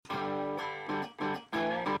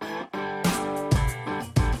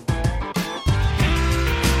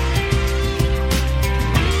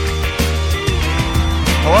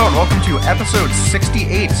to episode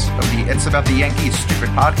 68 of the It's About the Yankees Stupid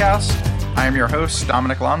podcast. I am your host,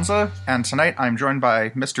 Dominic Lanza, and tonight I'm joined by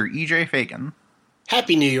Mr. EJ Fagan.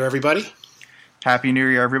 Happy New Year, everybody. Happy New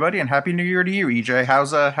Year, everybody, and Happy New Year to you, EJ.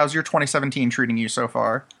 How's your 2017 treating you so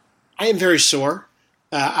far? I am very sore.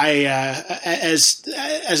 As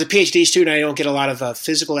a PhD student, I don't get a lot of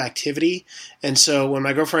physical activity, and so when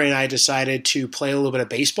my girlfriend and I decided to play a little bit of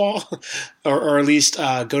baseball, or at least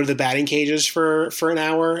go to the batting cages for an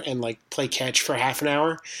hour and like play catch for half an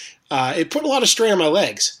hour, it put a lot of strain on my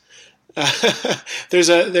legs. There's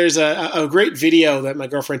a great video that my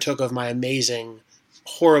girlfriend took of my amazing,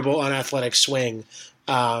 horrible, unathletic swing.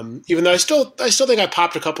 Even though I still think I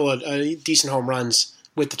popped a couple of decent home runs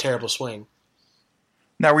with the terrible swing.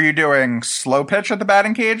 Now, were you doing slow pitch at the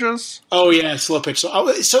batting cages? Oh yeah, slow pitch. So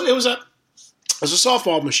it was a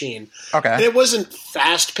softball machine. Okay. And it wasn't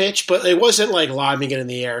fast pitch, but it wasn't like lobbing it in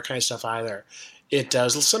the air kind of stuff either. It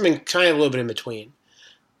was something kind of a little bit in between.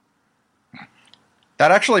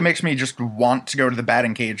 That actually makes me just want to go to the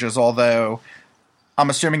batting cages, although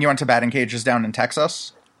I'm assuming you went to batting cages down in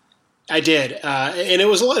Texas. I did, and it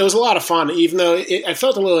was a lot of fun. Even though I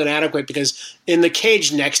felt a little inadequate because in the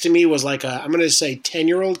cage next to me was like I'm going to say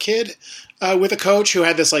 10-year-old kid with a coach who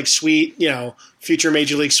had this like sweet, future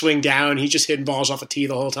major league swing down. He just hitting balls off a tee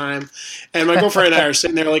the whole time, and my girlfriend and I are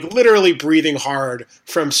sitting there like literally breathing hard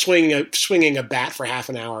from swinging a bat for half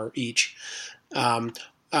an hour each.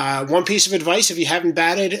 One piece of advice, if you haven't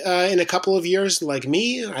batted in a couple of years like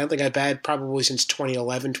me, I don't think I've batted probably since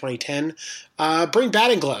 2011, 2010, bring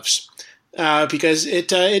batting gloves. Because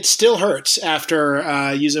it still hurts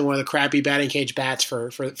after using one of the crappy batting cage bats for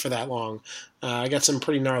that long. I got some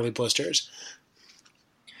pretty gnarly blisters.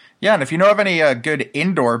 Yeah, and if you know of any good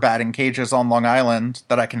indoor batting cages on Long Island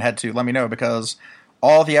that I can head to, let me know, because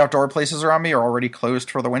all the outdoor places around me are already closed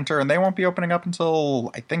for the winter, and they won't be opening up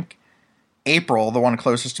until, I think, April. The one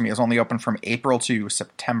closest to me is only open from April to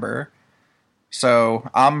September. So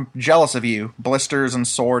I'm jealous of you. Blisters and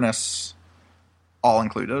soreness all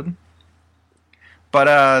included.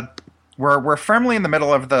 But we're firmly in the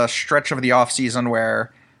middle of the stretch of the off season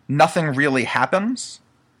where nothing really happens.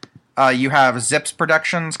 You have Zips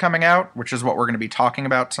Productions coming out, which is what we're going to be talking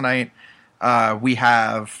about tonight. We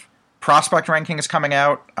have Prospect Rankings coming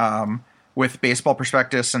out with Baseball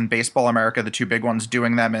Prospectus and Baseball America, the two big ones,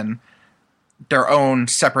 doing them in their own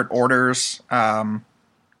separate orders. And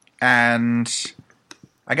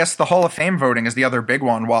I guess the Hall of Fame voting is the other big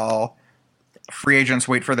one while free agents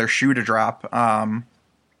wait for their shoe to drop.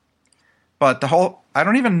 But I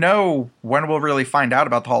don't even know when we'll really find out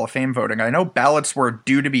about the Hall of Fame voting. I know ballots were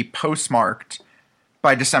due to be postmarked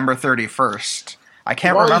by December 31st. I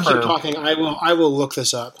can't remember. While you keep talking, I will look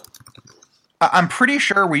this up. I'm pretty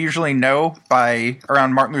sure we usually know by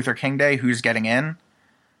around Martin Luther King Day who's getting in.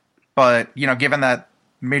 But, given that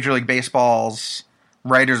Major League Baseball's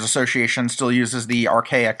Writers Association still uses the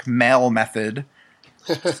archaic mail method,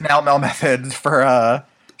 snail mail method for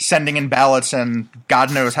sending in ballots, and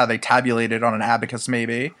God knows how they tabulate it on an abacus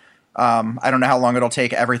maybe. I don't know how long it'll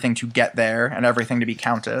take everything to get there and everything to be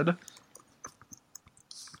counted.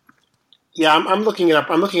 Yeah, I'm looking it up.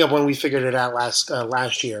 I'm looking up when we figured it out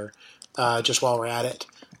last year, just while we're at it.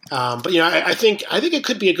 But I think it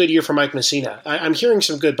could be a good year for Mike Mussina. I'm hearing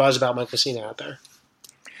some good buzz about Mike Mussina out there.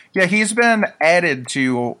 Yeah, he's been added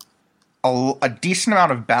to a decent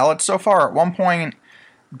amount of ballots so far. At one point,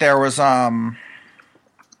 there was I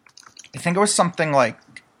think it was something like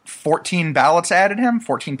 14 ballots added him,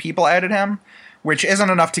 14 people added him, which isn't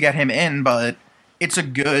enough to get him in, but it's a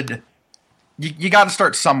good. You got to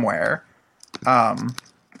start somewhere,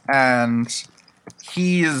 and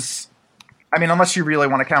he's. I mean, unless you really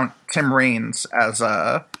want to count Tim Raines as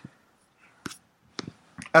a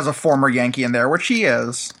former Yankee in there, which he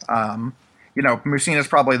is. Mussina is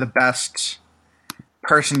probably the best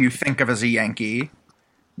person you think of as a Yankee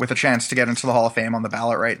with a chance to get into the Hall of Fame on the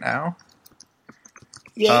ballot right now.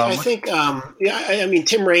 Yeah, I think. I mean,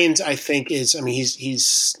 Tim Raines. I think is. I mean,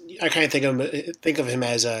 he's. I kind of think of him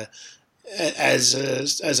as a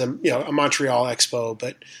Montreal Expo,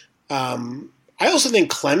 but. I also think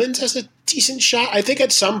Clemens has a decent shot. I think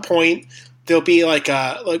at some point there'll be like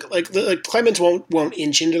Clemens won't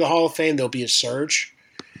inch into the Hall of Fame. There'll be a surge,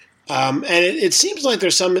 and it seems like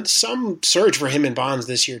there's some surge for him and Bonds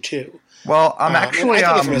this year too. Well, I'm actually I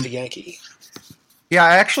think of him as a Yankee. Yeah,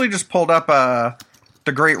 I actually just pulled up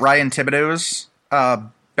the great Ryan Thibodeau's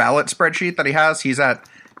ballot spreadsheet that he has. He's at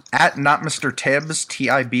not Mr. Tibbs,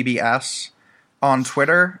 Tibbs, on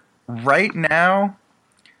Twitter right now.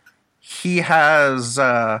 He has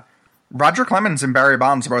Roger Clemens and Barry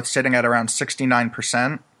Bonds both sitting at around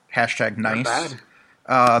 69%. Hashtag nice. Not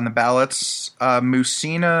on the ballots.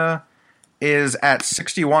 Musina is at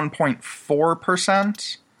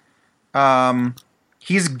 61.4%.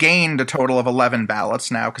 He's gained a total of 11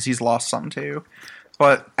 ballots now because he's lost some too.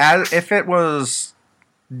 But if it was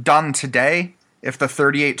done today, if the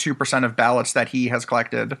 38.2% of ballots that he has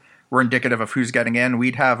collected were indicative of who's getting in,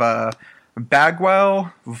 we'd have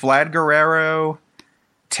Bagwell, Vlad Guerrero,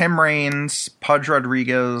 Tim Raines, Pudge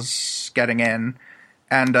Rodriguez getting in,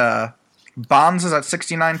 and Bonds is at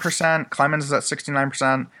 69%, Clemens is at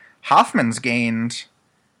 69%, Hoffman's gained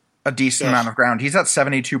a decent amount of ground. He's at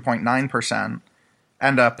 72.9%,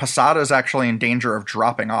 and Posada is actually in danger of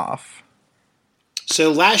dropping off. So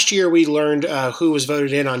last year we learned who was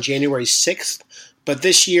voted in on January 6th, but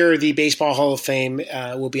this year the Baseball Hall of Fame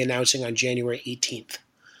will be announcing on January 18th.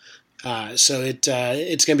 So it's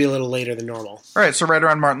going to be a little later than normal. All right, so right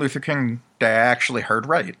around Martin Luther King Day, I actually heard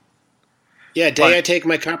right. Yeah, I take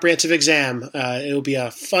my comprehensive exam. It will be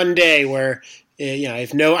a fun day where I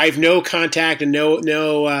have no contact and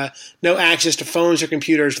no access to phones or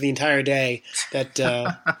computers for the entire day. That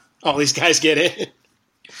all these guys get in.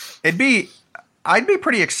 I'd be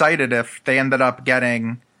pretty excited if they ended up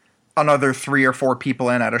getting another 3 or 4 people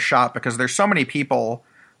in at a shot, because there's so many people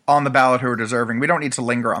on the ballot who are deserving. We don't need to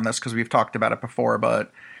linger on this because we've talked about it before,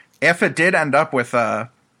 but if it did end up with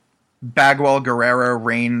Bagwell, Guerrero,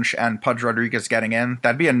 Range, and Pudge Rodriguez getting in,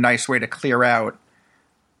 that'd be a nice way to clear out,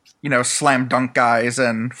 slam dunk guys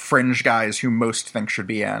and fringe guys who most think should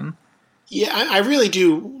be in. Yeah, I really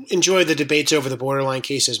do enjoy the debates over the borderline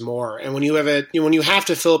cases more. And when you have when you have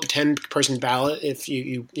to fill up a 10-person ballot, if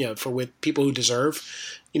with people who deserve,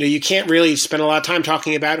 you can't really spend a lot of time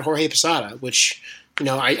talking about Jorge Posada, which,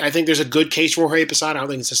 I think there's a good case for Jorge Posada. I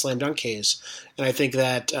don't think it's a slam dunk case. And I think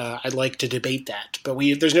that I'd like to debate that. But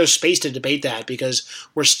there's no space to debate that because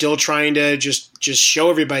we're still trying to just show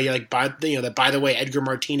everybody, that by the way, Edgar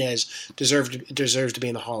Martinez deserves to be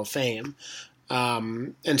in the Hall of Fame.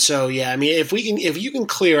 And so, yeah, I mean, if you can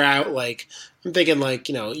clear out, I'm thinking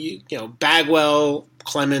Bagwell,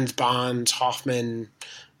 Clemens, Bonds, Hoffman,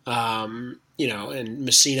 and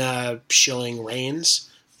Messina, Schilling, Raines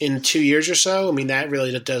in 2 years or so, I mean, that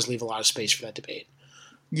really does leave a lot of space for that debate.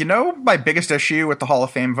 My biggest issue with the Hall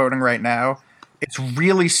of Fame voting right now, it's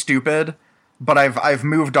really stupid, but I've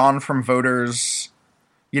moved on from voters,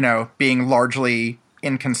 being largely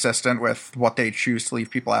inconsistent with what they choose to leave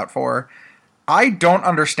people out for. I don't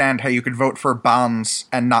understand how you could vote for Bonds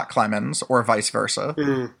and not Clemens, or vice versa.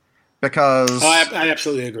 Mm-hmm. Because I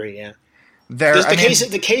absolutely agree. Yeah,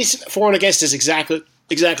 the case for and against is exactly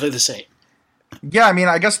the same. Yeah, I mean,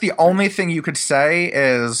 I guess the only thing you could say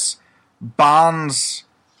is Bonds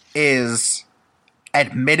is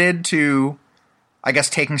admitted to, I guess,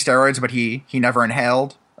 taking steroids, but he never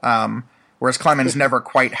inhaled, whereas Clemens never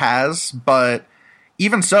quite has. But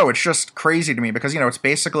even so, it's just crazy to me because it's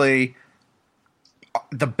basically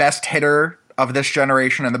the best hitter of this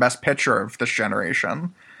generation and the best pitcher of this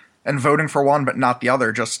generation, and voting for one but not the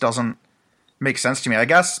other just doesn't make sense to me. I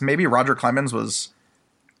guess maybe Roger Clemens was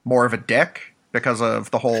more of a dick because of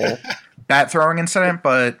the whole bat throwing incident,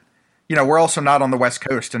 but we're also not on the West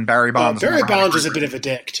Coast, and Barry Bonds. Barry Bonds was a bit of a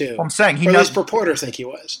dick too. I'm saying at least reporters think he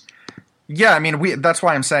was. Yeah, I mean, that's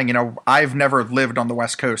why I'm saying, I've never lived on the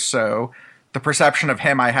West Coast, so the perception of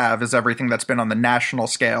him I have is everything that's been on the national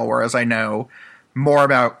scale, whereas I know more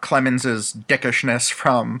about Clemens's dickishness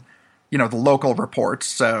from, the local reports.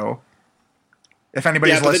 So if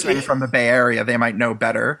anybody's listening from the Bay Area, they might know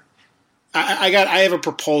better. I have a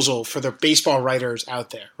proposal for the baseball writers out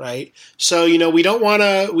there, right? So, we don't want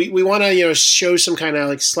to, we want to, show some kind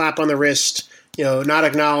of slap on the wrist, not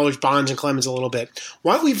acknowledge Bonds and Clemens a little bit.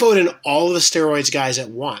 Why don't we vote in all of the steroids guys at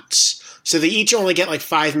once? So they each only get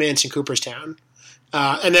 5 minutes in Cooperstown.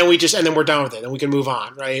 And then we're done with it, and we can move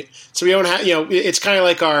on, right? So we don't have, it's kind of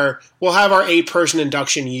like we'll have our 8-person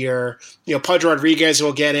induction year. Pudge Rodriguez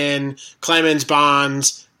will get in, Clemens,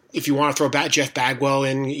 Bonds. If you want to throw Jeff Bagwell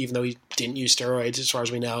in, even though he didn't use steroids, as far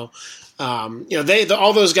as we know,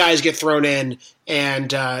 all those guys get thrown in,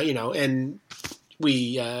 and and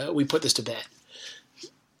we put this to bed.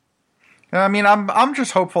 I mean, I'm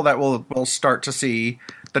just hopeful that we'll start to see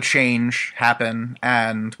the change happen,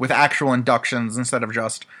 and with actual inductions instead of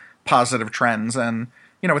just positive trends. And,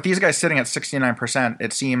 with these guys sitting at 69%,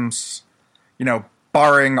 it seems,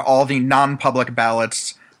 barring all the non-public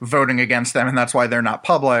ballots voting against them, and that's why they're not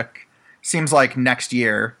public, seems like next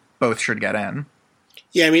year both should get in.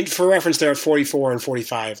 Yeah, I mean, for reference, they're at 44 and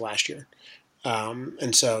 45 last year.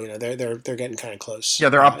 And so, they're getting kind of close. Yeah,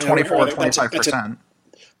 they're up 24 or 25%.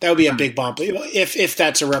 That would be a big bump. If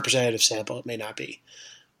that's a representative sample, it may not be.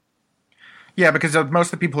 Yeah, because most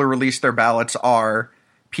of the people who release their ballots are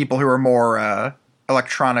people who are more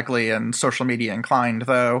electronically and social media inclined,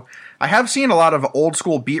 though I have seen a lot of old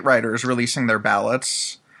school beat writers releasing their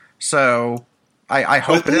ballots. So I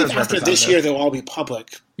hope it is after this year they'll all be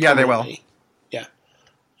public. Yeah, they will. Yeah.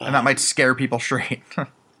 And that might scare people straight.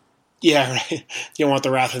 Yeah, right. You don't want the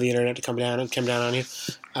wrath of the internet to come down on you.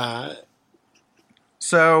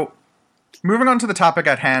 So, moving on to the topic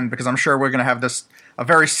at hand, because I'm sure we're going to have a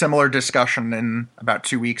very similar discussion in about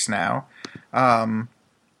 2 weeks now.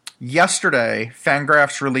 Yesterday,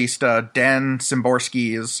 Fangraphs released Dan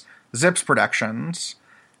Szymborski's Zips predictions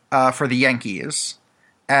for the Yankees.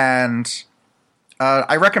 And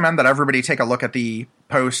I recommend that everybody take a look at the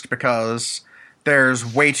post because there's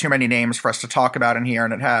way too many names for us to talk about in here,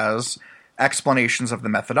 and it has explanations of the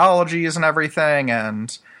methodologies and everything,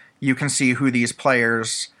 and you can see who these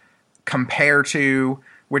players compare to,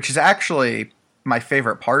 which is actually my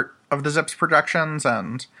favorite part of the Zips projections.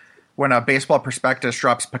 And when a Baseball Prospectus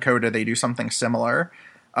drops PECOTA, they do something similar.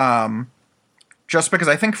 Just because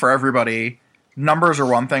I think for everybody, numbers are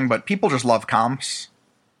one thing, but people just love comps,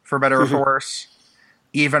 for better or for worse.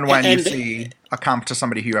 Even when you see a comp to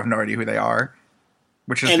somebody who you have no idea who they are,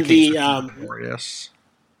 which is the case with Glorious.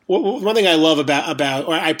 One thing I love about,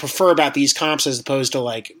 or I prefer about these comps as opposed to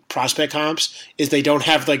like prospect comps, is they don't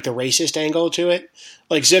have like the racist angle to it.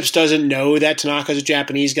 Like Zips doesn't know that Tanaka's a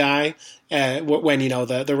Japanese guy when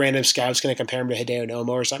the random scout's going to compare him to Hideo Nomo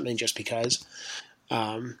or something just because.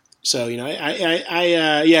 So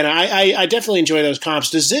I definitely enjoy those comps.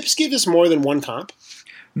 Does Zips give us more than one comp?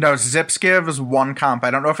 No, Zips gives one comp.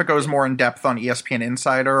 I don't know if it goes more in depth on ESPN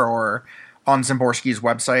Insider or on Szymborski's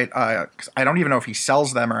website. I don't even know if he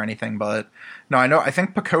sells them or anything, but no, I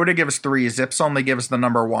think PECOTA gives 3. Zips only gives the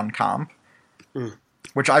number 1 comp,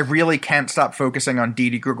 which I really can't stop focusing on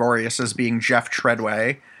Didi Gregorius as being Jeff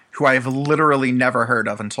Treadway, who I've literally never heard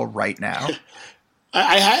of until right now.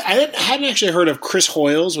 I hadn't actually heard of Chris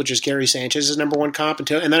Hoyles, which is Gary Sanchez's number 1 comp,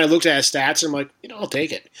 and then I looked at his stats and I'm like, I'll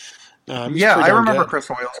take it. Yeah, I remember Chris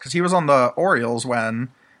Hoyles because he was on the Orioles when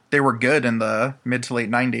they were good in the mid to late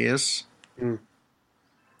 90s.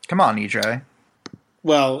 Come on, EJ.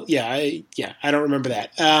 Well, I don't remember that.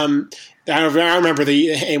 I don't remember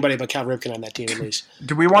anybody but Cal Ripken on that team at least.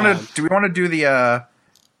 Do we want to do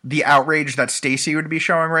the outrage that Stacy would be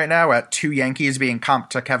showing right now at 2 Yankees being comped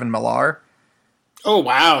to Kevin Millar? Oh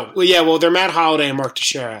wow! Well, yeah. Well, they're Matt Holliday and Mark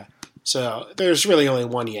Teixeira, so there's really only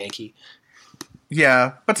one Yankee.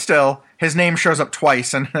 Yeah, but still, his name shows up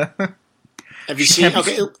twice. And have you seen?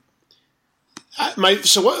 Okay.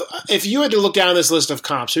 If you had to look down this list of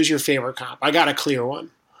comps, who's your favorite comp? I got a clear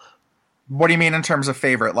one. What do you mean in terms of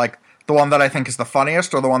favorite? Like the one that I think is the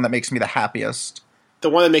funniest, or the one that makes me the happiest? The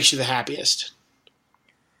one that makes you the happiest.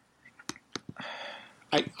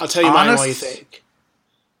 I'll tell you mine while you think.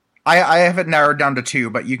 I have it narrowed down to 2,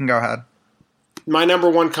 but you can go ahead. My number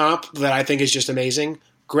 1 comp that I think is just amazing.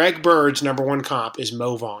 Greg Bird's number 1 comp is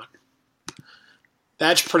Mo Vaughn.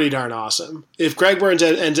 That's pretty darn awesome. If Greg Bird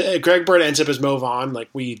ends up as Mo Vaughn, like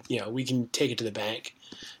we can take it to the bank.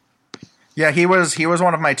 Yeah, he was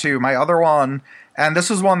one of my 2. My other one, and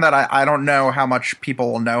this is one that I don't know how much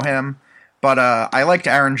people will know him, but I liked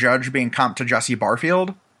Aaron Judge being comped to Jesse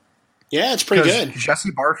Barfield. Yeah, it's pretty good.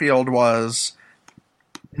 Jesse Barfield was,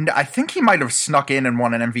 I think he might have snuck in and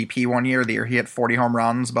won an MVP one year, the year he hit 40 home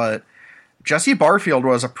runs, but Jesse Barfield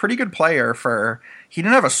was a pretty good player he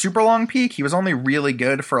didn't have a super long peak. He was only really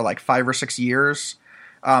good for like 5 or 6 years.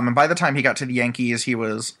 And by the time he got to the Yankees, he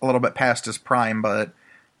was a little bit past his prime. But,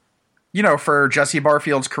 for Jesse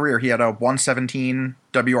Barfield's career, he had a 117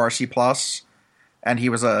 WRC plus, and he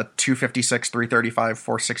was a 256, 335,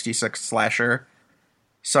 466 slasher.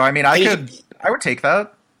 So, I mean, I would take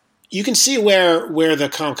that. You can see where the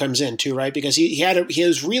comp comes in too, right? Because he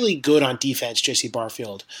was really good on defense, Jesse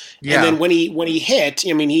Barfield. Yeah. And then when he hit,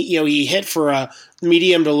 I mean, he hit for a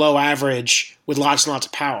medium to low average with lots and lots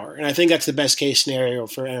of power, and I think that's the best case scenario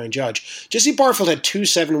for Aaron Judge. Jesse Barfield had 2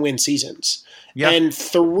 7-win seasons, and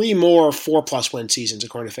 3 more 4+ win seasons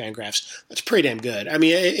according to Fangraphs. That's pretty damn good. I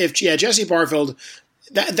mean, Jesse Barfield,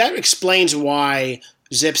 that explains why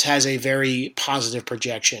Zips has a very positive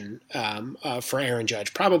projection for Aaron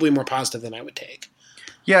Judge, probably more positive than I would take.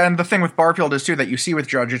 Yeah, and the thing with Barfield is, too, that you see with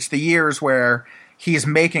Judge, it's the years where he's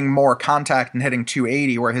making more contact and hitting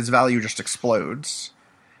 280 where his value just explodes.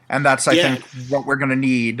 And that's, I think, what we're going to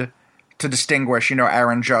need to distinguish,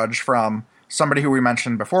 Aaron Judge from somebody who we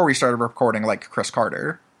mentioned before we started recording, like Chris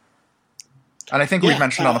Carter. And I think we've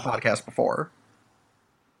mentioned on the podcast before.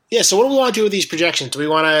 Yeah, so what do we want to do with these projections? Do we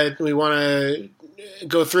want to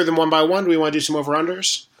go through them one by one? Do we want to do some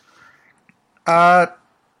over-unders? I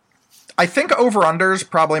think over-unders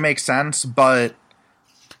probably make sense, but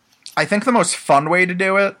I think the most fun way to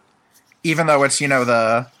do it, even though it's,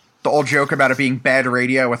 the old joke about it being bad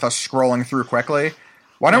radio with us scrolling through quickly,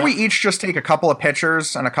 why don't we each just take a couple of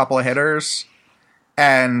pitchers and a couple of hitters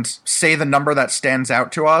and say the number that stands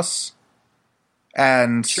out to us,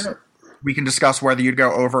 and we can discuss whether you'd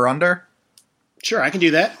go over or under? Sure, I can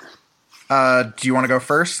do that. Do you want to go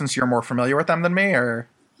first since you're more familiar with them than me, or?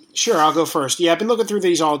 Sure, I'll go first. Yeah, I've been looking through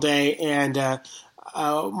these all day, and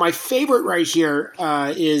my favorite right here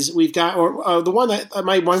is we've got the one that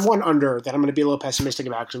my one under that I'm going to be a little pessimistic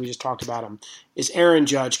about because we just talked about him is Aaron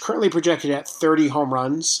Judge, currently projected at 30 home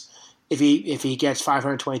runs if he gets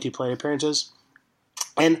 522 plate appearances.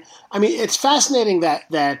 And I mean, it's fascinating that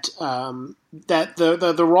the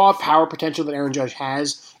raw power potential that Aaron Judge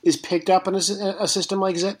has is picked up in a system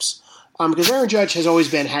like Zips. Because Aaron Judge has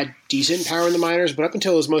always had decent power in the minors, but up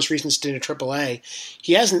until his most recent stint at AAA,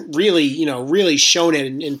 he hasn't really shown it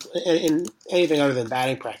in anything other than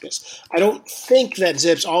batting practice. I don't think that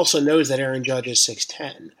Zips also knows that Aaron Judge is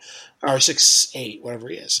 6'10", or 6'8", whatever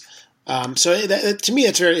he is. So to me,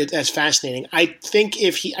 that's fascinating. I think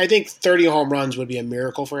 30 home runs would be a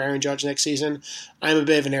miracle for Aaron Judge next season. I'm a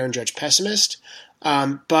bit of an Aaron Judge pessimist,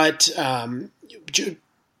 but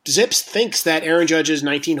Zips thinks that Aaron Judge's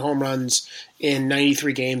 19 home runs in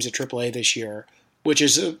 93 games at AAA this year, which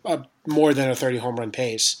is a more than a 30 home run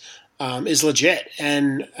pace, is legit,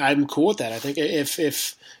 and I'm cool with that. I think if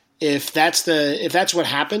that's what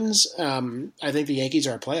happens, I think the Yankees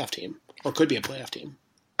are a playoff team, or could be a playoff team.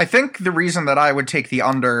 I think the reason that I would take the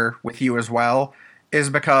under with you as well is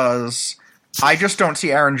because I just don't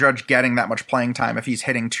see Aaron Judge getting that much playing time if he's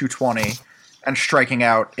hitting 220 and striking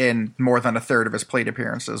out in more than a third of his plate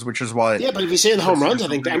appearances, which is what... Yeah, but if you say the home runs, I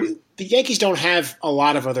think the Yankees don't have a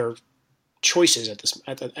lot of other choices at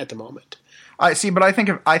the moment. I see, but I think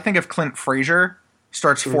if Clint Frazier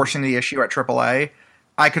starts forcing the issue at AAA,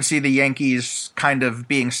 I could see the Yankees kind of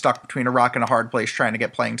being stuck between a rock and a hard place trying to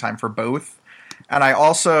get playing time for both. And I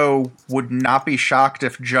also would not be shocked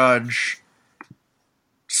if Judge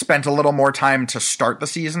spent a little more time to start the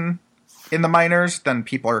season in the minors than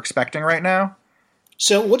people are expecting right now.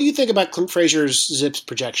 So what do you think about Clint Frazier's Zips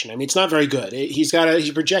projection? I mean, it's not very good. He's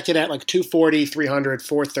projected at like 240, 300,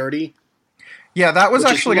 430. Yeah, that was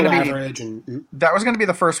actually going to be average. That was going to be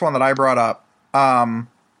the first one that I brought up.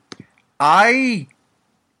 I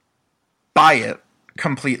buy it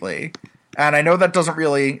completely. And I know that doesn't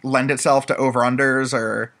really lend itself to over-unders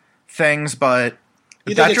or things, but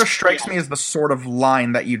that just strikes me as the sort of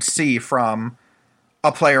line that you'd see from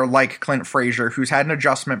a player like Clint Frazier, who's had an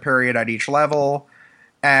adjustment period at each level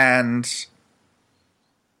and,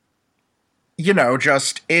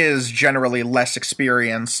 just is generally less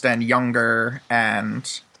experienced and younger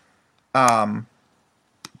and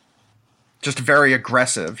just very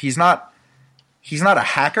aggressive. He's not a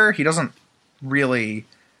hacker. He doesn't really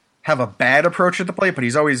have a bad approach at the plate, but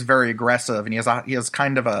he's always very aggressive, and he has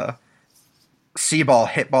kind of a see-ball,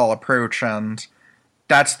 hit-ball approach, and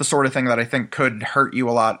that's the sort of thing that I think could hurt you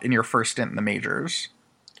a lot in your first stint in the majors.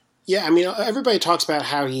 Yeah, I mean, everybody talks about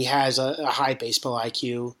how he has a high baseball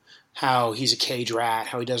IQ, how he's a cage rat,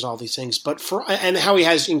 how he does all these things, and how he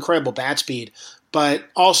has incredible bat speed, but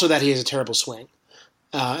also that he has a terrible swing.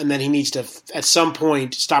 And then he needs to, at some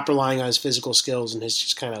point, stop relying on his physical skills and his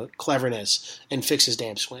just kind of cleverness and fix his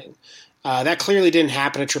damn swing. That clearly didn't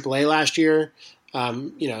happen at AAA last year.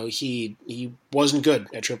 He wasn't good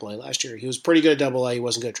at AAA last year. He was pretty good at AA. He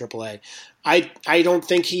wasn't good at AAA. I don't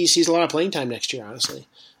think he sees a lot of playing time next year, honestly.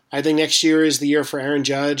 I think next year is the year for Aaron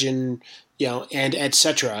Judge and et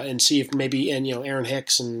cetera, and see if maybe Aaron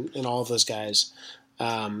Hicks and all of those guys.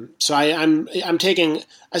 So I'm taking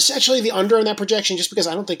essentially the under in that projection just because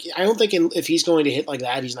I don't think if he's going to hit like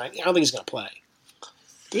that, I don't think he's going to play.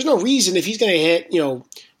 There's no reason if he's going to hit,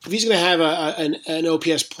 if he's going to have an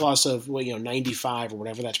OPS plus of 95 or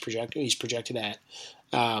whatever he's projected at,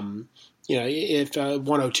 if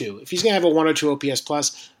 102, if he's going to have a 102 OPS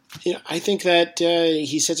plus, I think that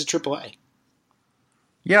he sits at AAA.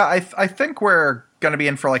 Yeah, I think we're going to be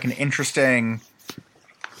in for like an interesting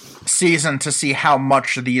season to see how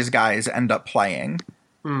much these guys end up playing.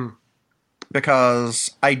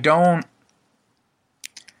 Because I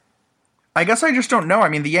guess I just don't know. I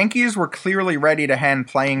mean, the Yankees were clearly ready to hand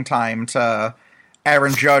playing time to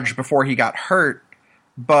Aaron Judge before he got hurt,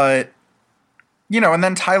 but and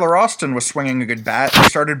then Tyler Austin was swinging a good bat. They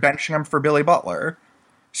started benching him for Billy Butler.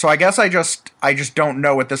 So I guess I just don't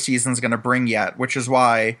know what this season's going to bring yet, which is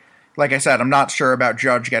why, like I said, I'm not sure about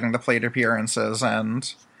Judge getting the plate appearances,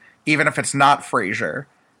 and even if it's not Frazier,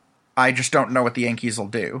 I just don't know what the Yankees will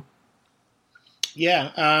do.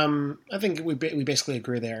 Yeah, I think we basically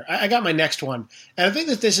agree there. I got my next one, and I think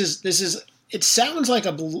that this is. It sounds like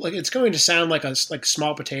it's going to sound like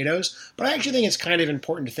small potatoes, but I actually think it's kind of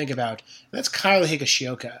important to think about. And that's Kyle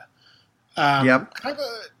Higashioka. Yep.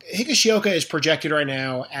 Higashioka is projected right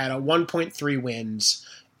now at a 1.3 wins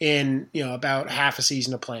in about half a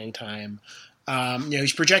season of playing time.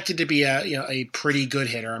 He's projected to be a pretty good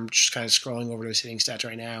hitter. I'm just kind of scrolling over to his hitting stats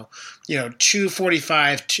right now.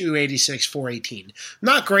 245, 286, 418.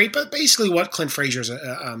 Not great, but basically what Clint Frazier's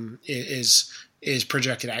is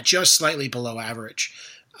projected at, just slightly below average.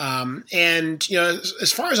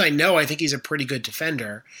 As far as I know, I think he's a pretty good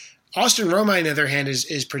defender. Austin Romine, on the other hand,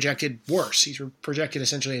 is projected worse. He's projected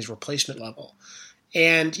essentially as replacement level.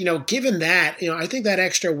 And, given that, I think that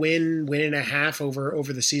extra win and a half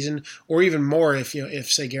over the season, or even more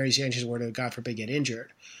if say, Gary Sanchez were to, God forbid, get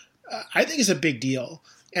injured, I think is a big deal.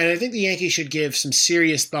 And I think the Yankees should give some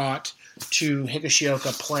serious thought to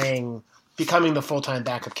Higashioka becoming the full-time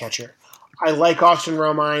backup catcher. I like Austin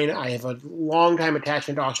Romine. I have a long-time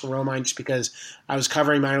attachment to Austin Romine just because I was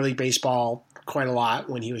covering minor league baseball quite a lot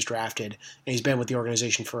when he was drafted, and he's been with the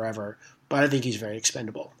organization forever. But I think he's very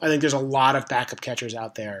expendable. I think there's a lot of backup catchers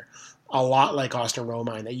out there, a lot like Austin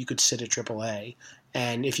Romine, that you could sit at AAA,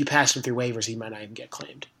 and if you pass him through waivers, he might not even get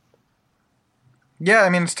claimed. Yeah, I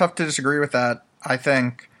mean, it's tough to disagree with that, I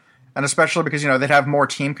think, and especially because, they'd have more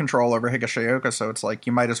team control over Higashioka, so it's like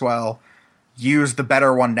you might as well use the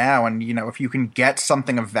better one now, and, if you can get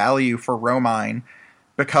something of value for Romine,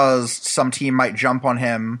 because some team might jump on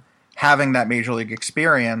him having that major league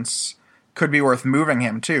experience, could be worth moving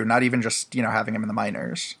him too, not even just, having him in the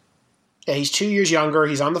minors. Yeah, he's 2 years younger.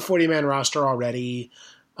 He's on the 40-man roster already.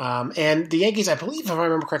 And the Yankees, I believe, if I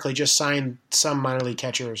remember correctly, just signed some minor league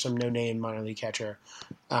catcher, some no-name minor league catcher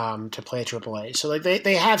to play at AAA. So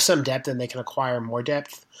they have some depth and they can acquire more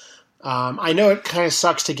depth. I know it kind of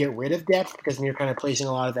sucks to get rid of depth because then you're kind of placing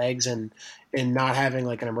a lot of eggs and not having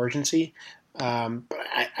like an emergency. But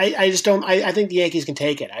I just don't. I think the Yankees can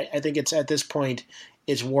take it. I think it's at this point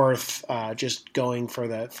it's worth just going for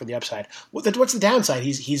the upside. What's the downside?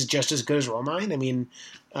 He's just as good as Romine. I mean,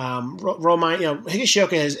 Romine.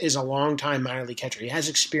 Higashioka is a long time minor league catcher. He has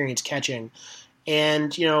experience catching,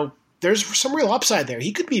 and there's some real upside there.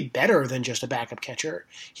 He could be better than just a backup catcher.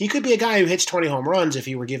 He could be a guy who hits 20 home runs if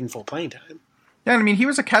he were given full playing time. Yeah, I mean, he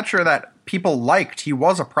was a catcher that people liked. He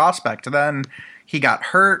was a prospect. Then he got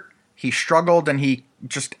hurt. He struggled, and he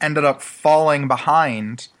just ended up falling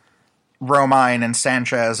behind Romine and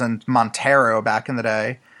Sanchez and Montero back in the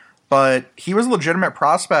day. But he was a legitimate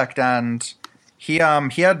prospect, and he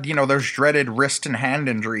had those dreaded wrist and hand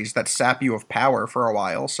injuries that sap you of power for a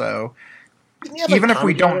while. So didn't he have, even like, if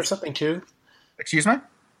we Tommy John don't, or something too. Excuse me.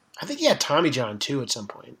 I think he had Tommy John too at some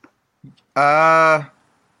point. Are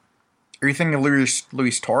you thinking of Luis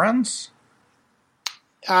Torrens?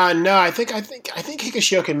 No, I think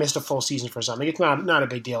Higashioka missed a full season for something. It's not a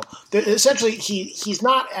big deal. Essentially, he's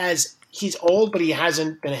old, but he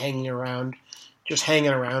hasn't been hanging around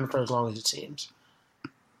for as long as it seems.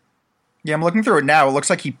 Yeah, I'm looking through it now. It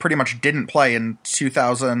looks like he pretty much didn't play in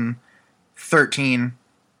 2013.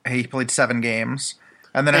 He played 7 games,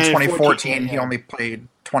 and then in 2014 he only played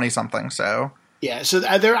 20-something. So yeah, so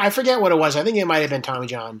I forget what it was. I think it might have been Tommy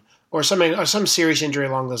John or something, or some serious injury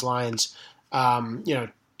along those lines.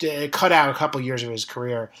 It cut out a couple years of his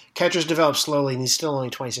career. Catchers develop slowly, and he's still only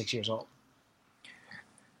 26 years old.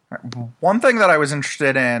 One thing that I was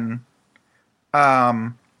interested in,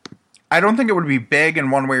 I don't think it would be big in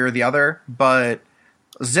one way or the other, but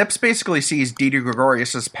Zips basically sees Didi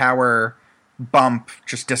Gregorius' power bump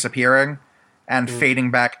just disappearing and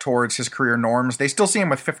fading back towards his career norms. They still see him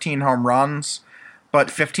with 15 home runs,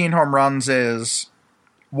 but 15 home runs is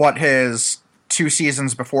what his 2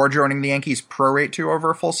 seasons before joining the Yankees prorate to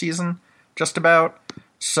over a full season, just about.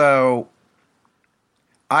 So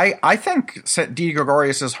I think Didi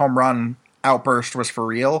Gregorius' home run outburst was for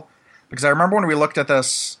real, because I remember when we looked at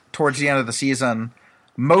this towards the end of the season,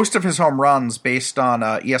 most of his home runs based on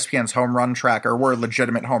ESPN's home run tracker were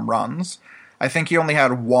legitimate home runs. I think he only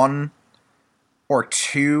had 1 or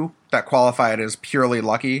 2 that qualified as purely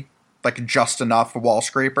lucky, like just enough wall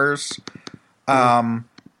scrapers. And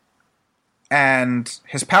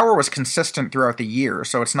his power was consistent throughout the year,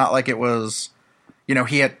 so it's not like it was,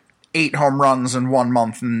 he had 8 home runs in 1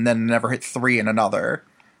 month and then never hit 3 in another.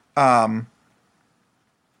 I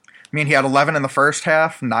mean, he had 11 in the first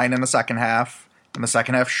half, 9 in the second half, and the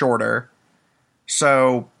second half shorter.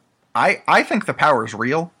 So I think the power is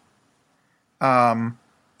real. And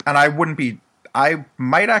I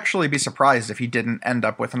might actually be surprised if he didn't end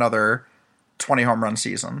up with another 20 home run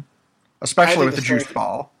season, especially with the juice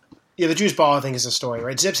ball. Yeah, the juice ball, I think, is the story,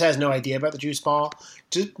 right? Zips has no idea about the juice ball.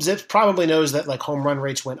 Zips probably knows that like home run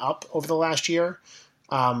rates went up over the last year.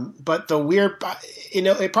 But the weird,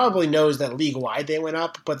 it probably knows that league wide they went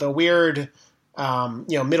up. But the weird,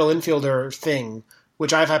 middle infielder thing,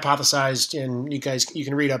 which I've hypothesized, and you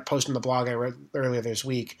can read a post on the blog I read earlier this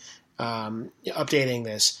week, updating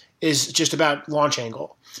this, is just about launch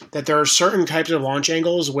angle. That there are certain types of launch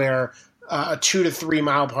angles where a 2 to 3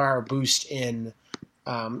 mile per hour boost in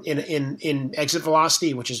exit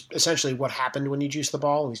velocity, which is essentially what happened when you juice the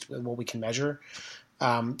ball, at least what we can measure.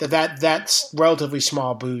 That's relatively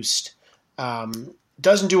small boost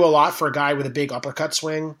doesn't do a lot for a guy with a big uppercut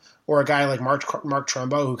swing or a guy like Mark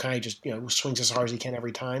Trumbo who kind of just swings as hard as he can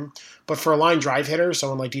every time. But for a line drive hitter,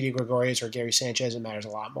 someone like Didi Gregorius or Gary Sanchez, it matters a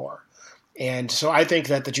lot more. And so I think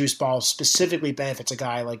that the juice ball specifically benefits a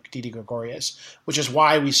guy like Didi Gregorius, which is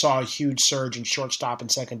why we saw a huge surge in shortstop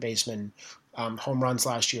and second baseman home runs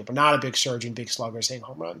last year, but not a big surge in big sluggers hitting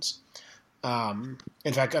home runs.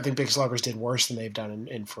 In fact, I think big sluggers did worse than they've done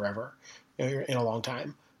in forever, in a long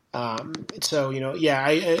time. I would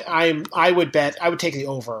take the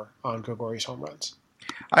over on Gregorius home runs.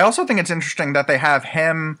 I also think it's interesting that they have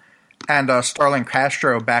him and Starlin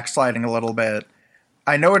Castro backsliding a little bit.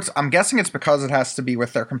 I'm guessing it's because it has to be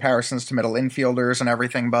with their comparisons to middle infielders and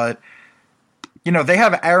everything, but they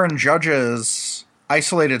have Aaron Judge's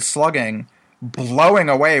isolated slugging blowing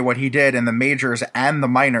away what he did in the majors and the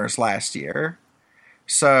minors last year.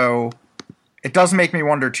 So it does make me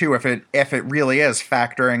wonder too if it really is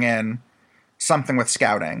factoring in something with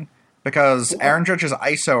scouting, because Aaron Judge's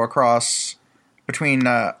ISO across between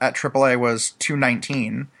at AAA was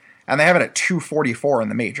 219, and they have it at 244 in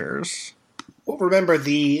the majors. Well, remember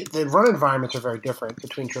the run environments are very different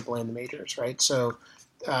between AAA and the majors, right? So.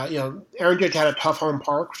 Aaron Judge had a tough home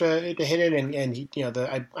park to hit it, and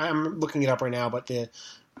I'm looking it up right now, but the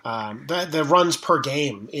runs per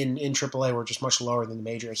game in AAA were just much lower than the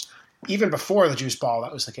majors. Even before the juice ball,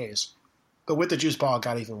 that was the case, but with the juice ball, it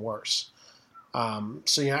got even worse. I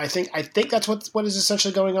think that's what is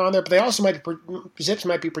essentially going on there. But they also Zips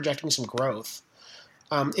might be projecting some growth.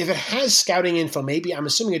 If it has scouting info, maybe I'm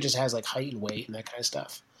assuming it just has like height and weight and that kind of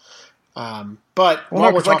stuff. But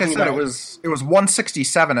like I said, it was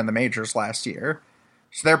 167 in the majors last year,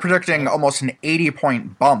 so they're predicting almost an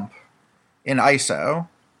 80-point bump in ISO.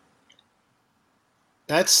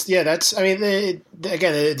 That's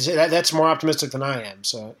more optimistic than I am.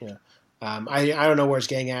 So I don't know where it's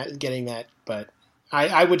getting that, but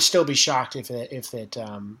I would still be shocked if it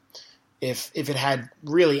had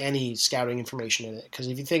really any scouting information in it, because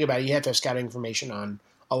if you think about it, you have to have scouting information on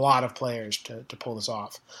a lot of players to pull this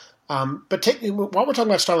off. But while we're talking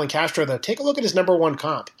about Starlin Castro, though, take a look at his number one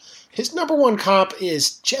comp. His number one comp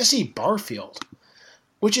is Jesse Barfield,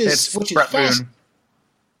 which is fast.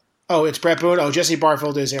 Oh, it's Brett Boone. Oh, Jesse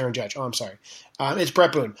Barfield is Aaron Judge. Oh, I'm sorry. It's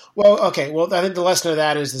Brett Boone. Well, okay. Well, I think the lesson of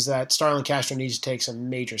that is that Starlin Castro needs to take some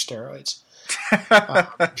major steroids,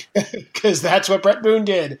 because that's what Brett Boone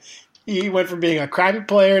did. He went from being a crappy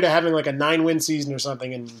player to having like a 9-win season or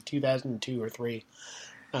something in 2002 or 3.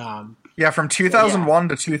 From 2001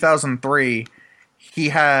 to 2003, he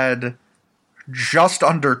had just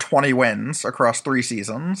under 20 wins across 3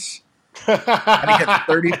 seasons. And he hit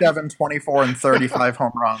 37, 24, and 35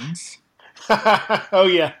 home runs. Oh,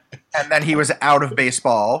 yeah. And then he was out of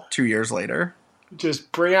baseball 2 years later.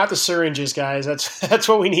 Just bring out the syringes, guys. That's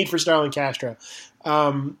what we need for Starlin Castro.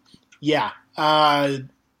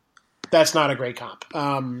 That's not a great comp,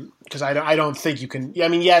 because I don't think you can. I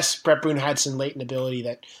mean, yes, Brett Boone had some latent ability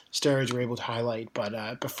that steroids were able to highlight,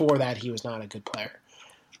 but before that, he was not a good player.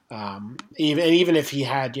 Even if he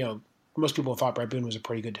had, most people thought Brett Boone was a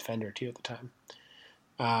pretty good defender too at the time.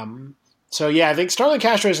 I think Starlin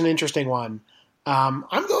Castro is an interesting one. I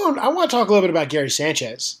want to talk a little bit about Gary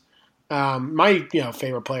Sanchez, my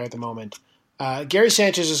favorite player at the moment. Gary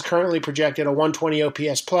Sanchez is currently projected a 120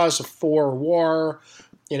 OPS plus, a 4 WAR.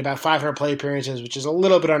 In about 500 play appearances, which is a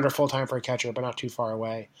little bit under full time for a catcher, but not too far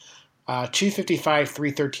away. 255,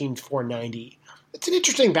 313, 490. It's an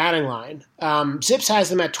interesting batting line. Zips has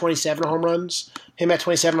them at 27 home runs, him at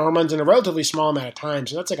 27 home runs in a relatively small amount of time.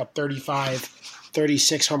 So that's like a 35,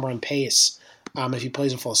 36 home run pace if he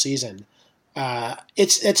plays a full season.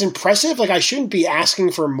 It's impressive. Like, I shouldn't be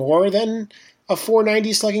asking for more than a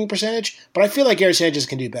 490 slugging percentage, but I feel like Gary Sanchez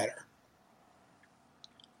can do better.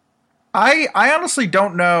 I honestly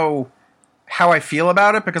don't know how I feel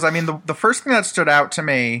about it, because, I mean, the first thing that stood out to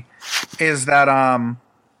me is that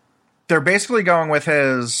they're basically going with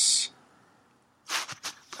his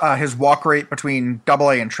walk rate between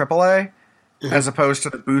AA and AAA, as opposed to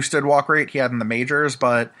the boosted walk rate he had in the majors.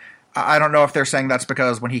 But I don't know if they're saying that's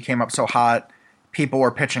because when he came up so hot, people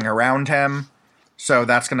were pitching around him, so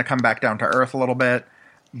that's going to come back down to earth a little bit.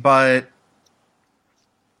 But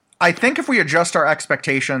I think if we adjust our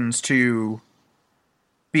expectations to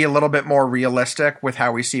be a little bit more realistic with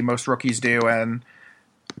how we see most rookies do, and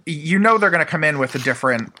they're going to come in with a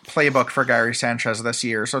different playbook for Gary Sanchez this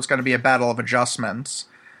year, so it's going to be a battle of adjustments.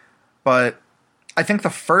 But I think the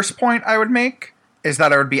first point I would make is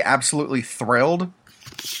that I would be absolutely thrilled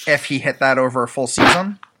if he hit that over a full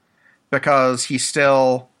season, because he's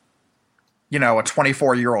still, a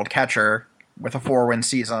 24-year-old catcher with a 4-win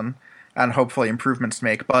season and hopefully improvements to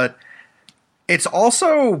make. But it's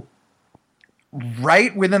also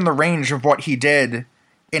right within the range of what he did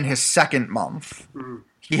in his second month.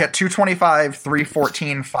 He hit 225,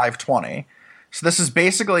 314, 520. So this is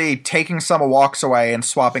basically taking some walks away and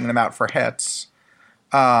swapping them out for hits.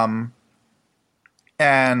 And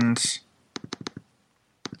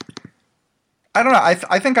I don't know.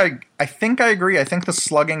 I think I agree. I think the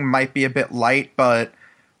slugging might be a bit light, but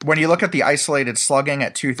when you look at the isolated slugging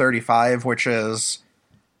at 235, which has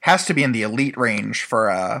to be in the elite range for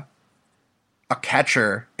a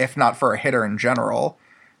catcher, if not for a hitter in general.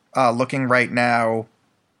 Looking right now,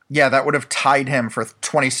 that would have tied him for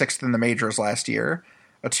 26th in the majors last year,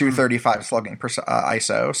 a 235 slugging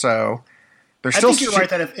ISO. So there's still. I think you're right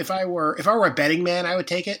that if I were a betting man, I would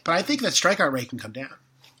take it. But I think that strikeout rate can come down.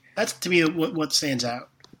 That's to me what stands out.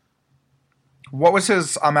 What was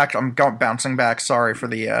his? I'm bouncing back. Sorry for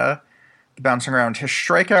the bouncing around. His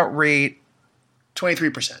strikeout rate,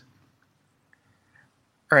 23%.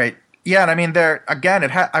 All right. Yeah, and I mean,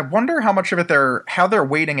 I wonder how much of it how they're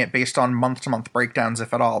weighting it based on month-to-month breakdowns,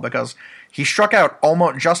 if at all, because he struck out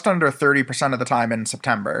almost just under 30% of the time in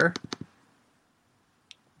September.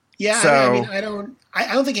 Yeah, so, I don't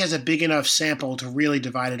think he has a big enough sample to really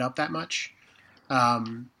divide it up that much.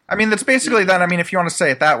 That's basically then. If you want to say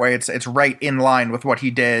it that way, it's right in line with what he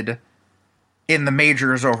did in the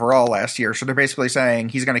majors overall last year. So they're basically saying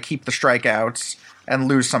he's going to keep the strikeouts and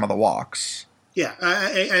lose some of the walks. Yeah,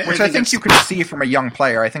 which I think you could see from a young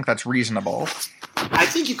player. I think that's reasonable. I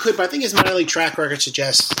think you could, but I think his minor league track record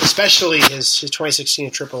suggests, especially his 2016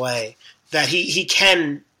 at AAA, that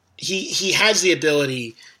he has the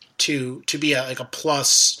ability to be a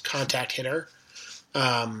plus contact hitter.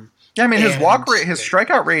 His walk rate, his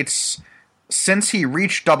strikeout rates since he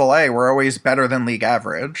reached AA were always better than league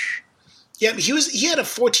average. Yeah, he had a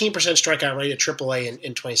 14% strikeout rate at AAA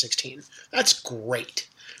in 2016. That's great.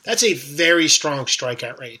 That's a very strong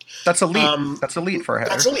strikeout rate. That's elite. That's elite for a hitter.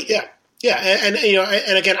 That's elite. Yeah, yeah.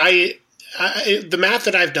 And again, I the math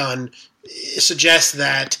that I've done suggests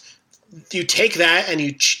that you take that and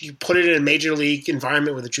you put it in a major league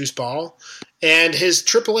environment with a juice ball, and his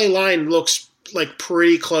AAA line looks like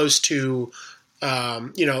pretty close to.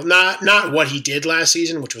 Not what he did last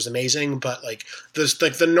season, which was amazing, but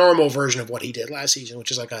the normal version of what he did last season, which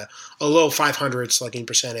is like a low 500 slugging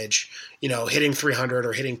percentage, hitting 300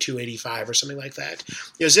 or hitting 285 or something like that.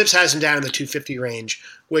 Zips has him down in the 250 range,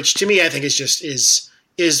 which to me I think is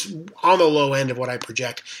on the low end of what I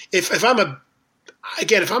project. If I'm a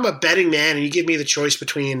betting man and you give me the choice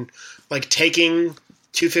between taking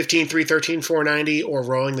 215, 313, 490 or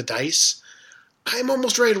rolling the dice, I'm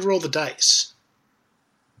almost ready to roll the dice.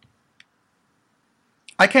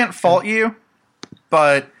 I can't fault you,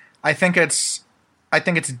 but I think it's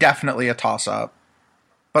definitely a toss-up.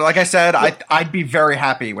 But like I said, I'd be very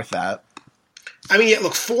happy with that.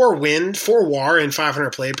 Look, 4 WAR in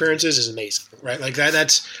 500 plate appearances is amazing, right?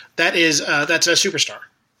 That's a superstar,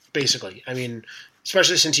 basically.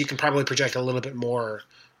 Especially since you can probably project a little bit more.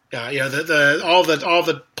 All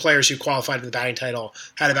the players who qualified for the batting title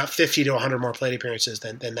had about 50 to 100 more plate appearances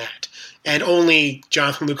than that, and only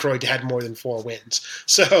Jonathan Lucroy had more than 4 wins.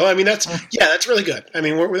 So that's really good.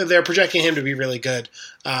 They're projecting him to be really good,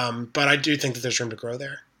 but I do think that there's room to grow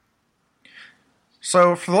there.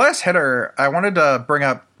 So for the last hitter, I wanted to bring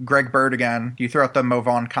up Greg Bird again. You threw out the Mo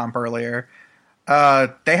Vaughn comp earlier.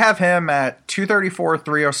 They have him at 234,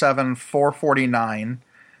 307, 449.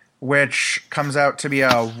 Which comes out to be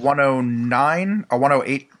a 109, a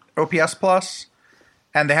 108 OPS plus,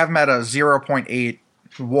 and they have him at a 0.8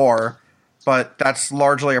 WAR, but that's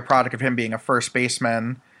largely a product of him being a first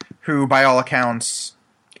baseman, who by all accounts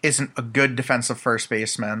isn't a good defensive first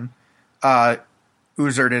baseman.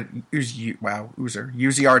 Uziar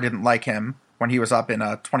didn't like him when he was up in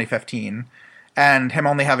 2015, and him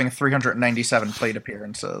only having 397 plate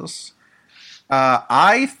appearances.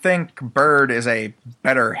 I think Bird is a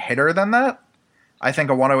better hitter than that. I think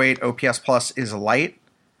a 108 OPS plus is light,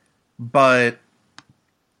 but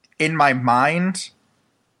in my mind,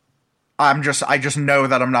 I just know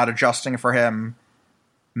that I'm not adjusting for him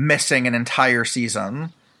missing an entire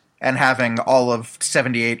season and having all of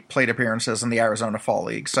 78 plate appearances in the Arizona Fall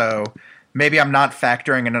League. So maybe I'm not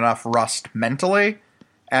factoring in enough rust mentally,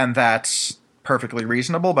 and that's perfectly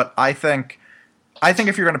reasonable. But I think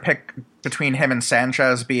if you're going to pick between him and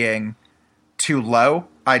Sanchez being too low,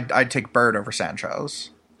 I'd take Bird over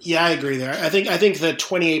Sanchez. Yeah, I agree there. I think the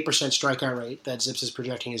 28% strikeout rate that Zips is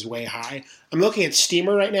projecting is way high. I'm looking at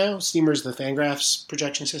Steamer right now. Steamer is the Fangraphs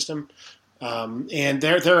projection system, and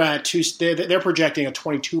they're projecting a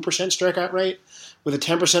 22% strikeout rate with a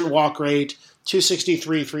 10% walk rate,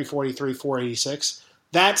 263, 343, 486.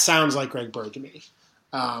 That sounds like Greg Bird to me,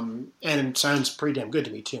 and it sounds pretty damn good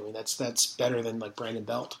to me too. I mean, that's better than like Brandon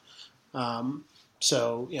Belt.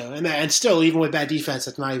 So and still, even with bad defense,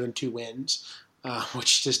 that's not even 2 wins.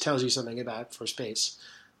 Which just tells you something about first base.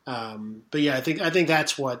 But yeah, I think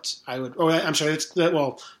that's what I would. Oh, I'm sorry. That's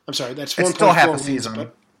 1.4 It's still half a season.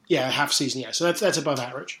 But yeah, half season. Yeah, so that's above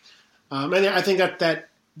average. And I think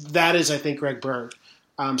that is, I think, Greg Bird.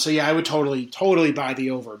 So yeah, I would totally buy the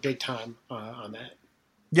over big time on that.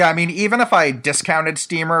 Yeah, I mean, even if I discounted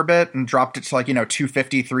Steamer a bit and dropped it to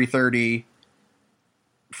 250, 330,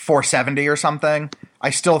 470 or something, I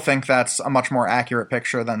still think that's a much more accurate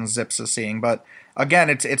picture than Zips is seeing. But again,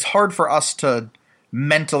 it's hard for us to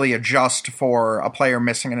mentally adjust for a player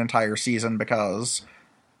missing an entire season because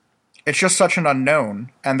it's just such an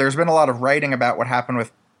unknown. And there's been a lot of writing about what happened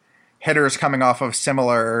with hitters coming off of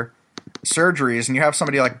similar surgeries. And you have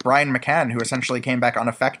somebody like Brian McCann, who essentially came back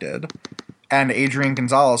unaffected, and Adrian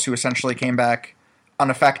Gonzalez, who essentially came back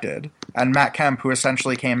unaffected, and Matt Kemp, who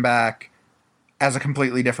essentially came back as a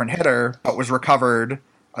completely different hitter, but was recovered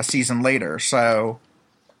a season later. So,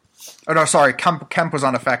 Kemp was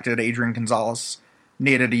unaffected. Adrian Gonzalez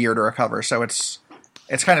needed a year to recover. So it's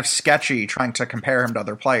kind of sketchy trying to compare him to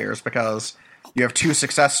other players because you have 2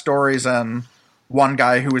 success stories and one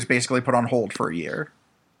guy who was basically put on hold for a year.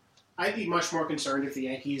 I'd be much more concerned if the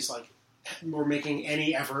Yankees were making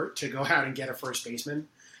any effort to go out and get a first baseman,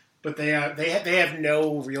 but they have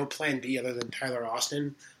no real plan B other than Tyler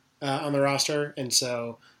Austin on the roster, and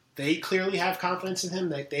so they clearly have confidence in him.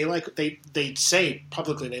 They say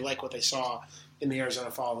publicly they like what they saw in the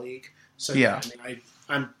Arizona Fall League. So yeah, I mean,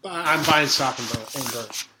 I'm buying stock in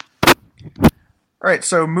both. All right,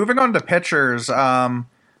 so moving on to pitchers, the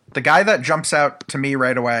guy that jumps out to me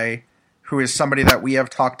right away, who is somebody that we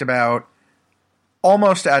have talked about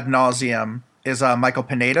almost ad nauseum, is Michael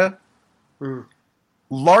Pineda.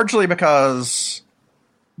 Largely because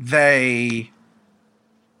they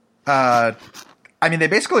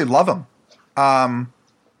basically love him.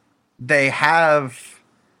 They have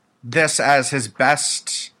this as his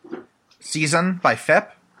best season by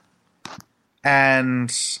FIP, and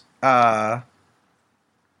it's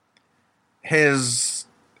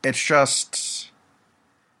just,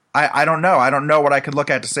 I don't know. I don't know what I could look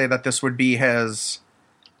at to say that this would be his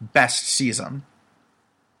best season.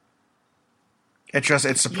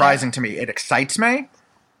 It's surprising to me. It excites me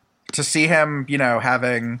to see him,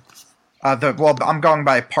 having I'm going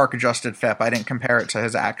by park adjusted FIP. I didn't compare it to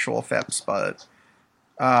his actual FIPs, but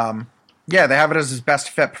yeah, they have it as his best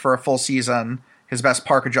FIP for a full season, his best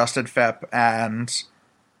park adjusted FIP, and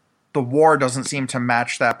the WAR doesn't seem to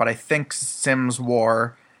match that, but I think Sim's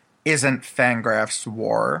WAR isn't Fangraph's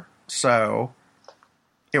WAR, so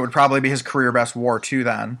it would probably be his career best WAR too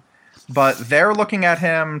then. But they're looking at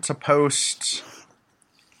him to post,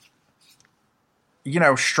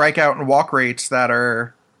 strikeout and walk rates that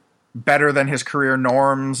are better than his career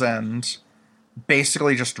norms and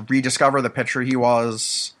basically just rediscover the pitcher he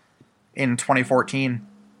was in 2014.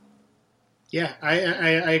 Yeah, I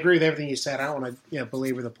agree with everything you said. I don't want to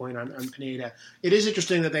belabor the point on Pineda. It is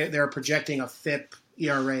interesting that they're projecting a FIP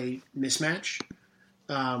ERA mismatch.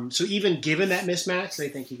 So even given that mismatch, they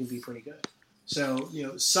think he can be pretty good. So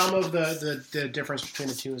some of the difference between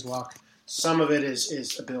the two is luck. Some of it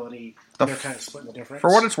is ability. They're kind of splitting the difference.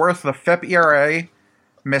 For what it's worth, the FIP ERA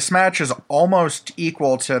mismatch is almost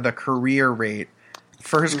equal to the career rate.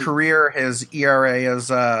 For his career, his ERA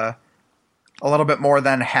is a little bit more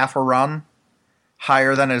than half a run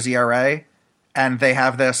higher than his ERA, and they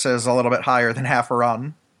have this as a little bit higher than half a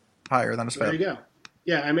run higher than his FIP. There you go.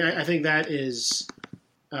 Yeah, I mean, I think that is,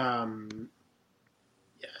 I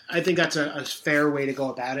think that's a fair way to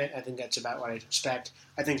go about it. I think that's about what I'd expect.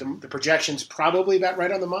 I think the projection's probably about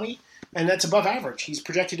right on the money, and that's above average. He's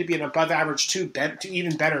projected to be an above average to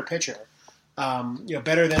even better pitcher,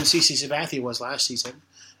 better than CC Sabathia was last season.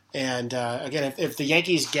 And again, if the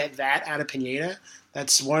Yankees get that out of Pineda,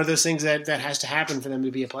 that's one of those things that has to happen for them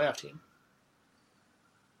to be a playoff team.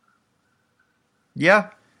 Yeah.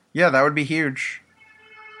 Yeah, that would be huge.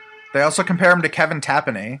 They also compare him to Kevin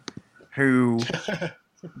Tapani, who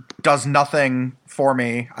does nothing for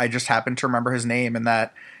me. I just happen to remember his name and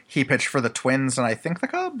that he pitched for the Twins and I think the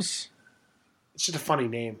Cubs. It's just a funny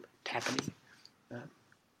name, Tapani.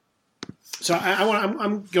 So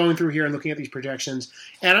I'm going through here and looking at these projections,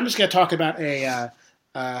 and I'm just going to talk about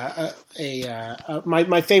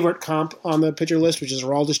my favorite comp on the pitcher list, which is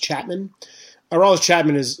Aroldis Chapman. Aroldis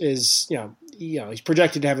Chapman is he's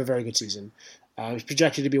projected to have a very good season. He's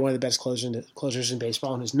projected to be one of the best closers in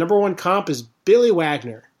baseball, and his number one comp is Billy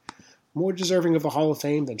Wagner, more deserving of the Hall of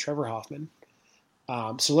Fame than Trevor Hoffman.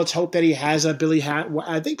 So let's hope that he has a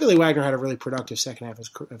I think Billy Wagner had a really productive second half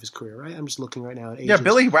of his career, right? I'm just looking right now at ages. Yeah,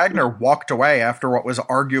 Billy Wagner walked away after what was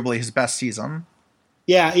arguably his best season.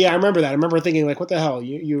 Yeah, I remember that. I remember thinking, like, what the hell?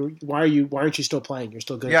 Why aren't you still playing? You're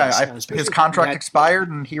still good. Yeah, his contract expired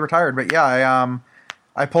and he retired. But yeah,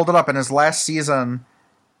 I pulled it up. In his last season,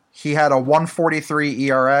 he had a 1.43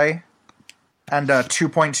 ERA and a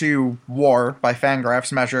 2.2 WAR by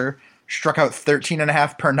Fangraphs measure. Struck out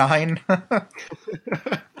 13.5 per 9.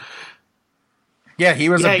 Yeah, he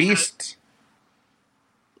was a beast.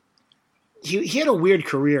 He had a weird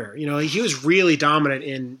career. He was really dominant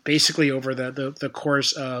in basically over the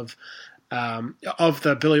course of the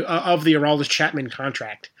Aroldis Chapman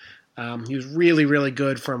contract. He was really, really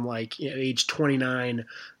good from age 29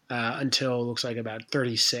 until looks like about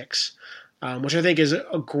 36. Which I think is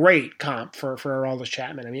a great comp for Aroldis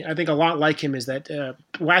Chapman. I mean, I think a lot like him is that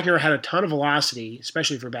Wagner had a ton of velocity,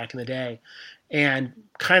 especially for back in the day, and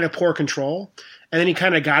kind of poor control. And then he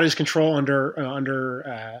kind of got his control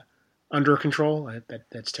under control.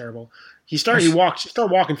 That's terrible. He started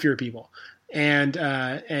walking fewer people, and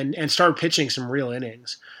started pitching some real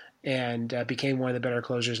innings, and became one of the better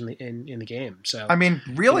closers in the game. So I mean,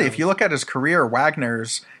 really, if you look at his career,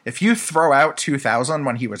 Wagner's, if you throw out 2000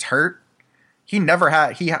 when he was hurt. He never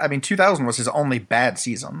had. 2000 was his only bad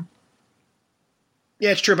season.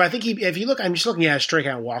 Yeah, it's true. But I think if you look, I'm just looking at his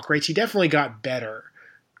strikeout walk rates. He definitely got better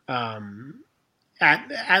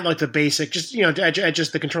at like the basic, just at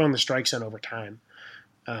just the controlling the strike zone over time.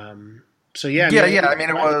 So yeah, I mean,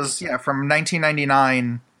 it was from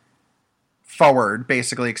 1999 forward,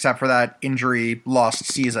 basically, except for that injury lost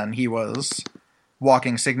season, he was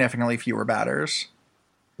walking significantly fewer batters.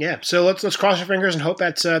 Yeah, so let's cross our fingers and hope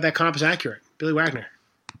that comp is accurate. Billy Wagner.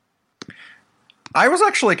 I was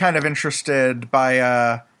actually kind of interested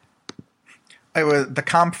by it was the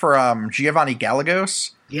comp for Giovanni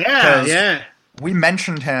Gallegos. Yeah. We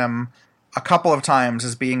mentioned him a couple of times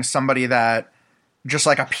as being somebody that just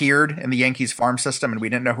appeared in the Yankees farm system, and we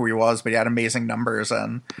didn't know who he was, but he had amazing numbers.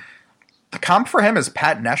 And the comp for him is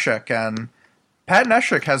Pat Neshek, and Pat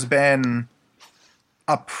Neshek has been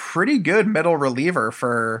a pretty good middle reliever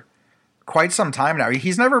for quite some time now.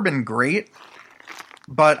 He's never been great,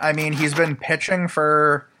 but I mean, he's been pitching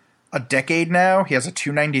for a decade now. He has a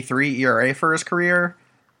 2.93 ERA for his career,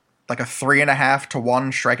 like a 3.5 to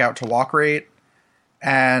 1 strikeout to walk rate,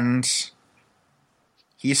 and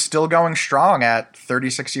he's still going strong at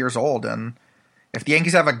 36 years old. And if the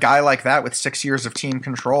Yankees have a guy like that with 6 years of team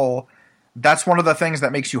control, that's one of the things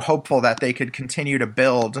that makes you hopeful that they could continue to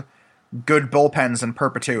build good bullpens in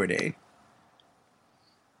perpetuity.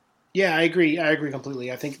 Yeah, I agree. I agree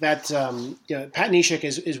completely. I think that Pat Neshek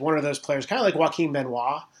is one of those players, kind of like Joaquin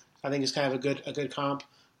Benoit. I think is kind of a good comp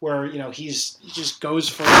where he just goes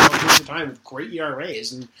for long periods of time with great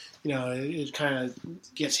ERAs, and it kind of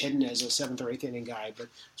gets hidden as a 7th or 8th inning guy, but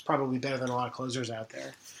it's probably better than a lot of closers out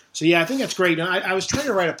there. So yeah, I think that's great. I was trying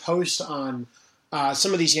to write a post on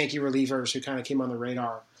some of these Yankee relievers who kind of came on the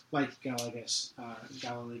radar, like Gallegos, in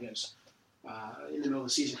the middle of the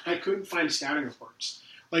season. I couldn't find scouting reports.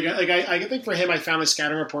 I think for him, I found a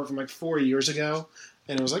scouting report from 4 years ago,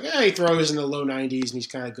 and it was he throws in the low 90s and he's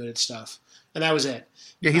kind of good at stuff, and that was it.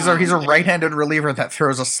 Yeah, he's a right-handed reliever that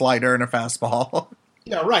throws a slider and a fastball.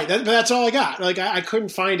 Yeah, right. That's all I got. I couldn't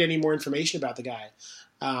find any more information about the guy,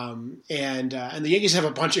 and the Yankees have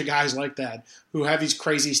a bunch of guys like that who have these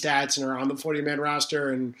crazy stats and are on the 40-man roster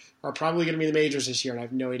and are probably going to be in the majors this year, and I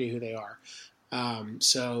have no idea who they are.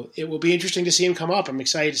 So it will be interesting to see him come up. I'm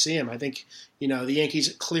excited to see him. I think, the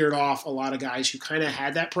Yankees cleared off a lot of guys who kind of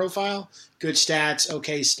had that profile, good stats,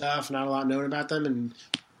 okay stuff, not a lot known about them. And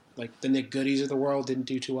the Nick Goodies of the world didn't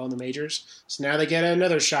do too well in the majors. So now they get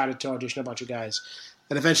another shot to audition a bunch of guys,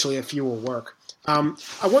 and eventually a few will work. One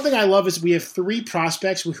thing I love is we have 3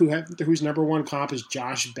 prospects whose number one comp is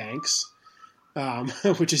Josh Banks,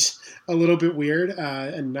 which is a little bit weird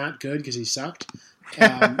and not good because he sucked.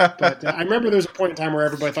 But I remember there was a point in time where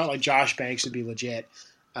everybody thought Josh Banks would be legit,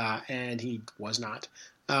 and he was not.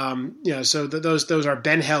 So those are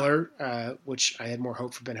Ben Heller, which I had more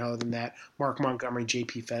hope for Ben Heller than that. Mark Montgomery,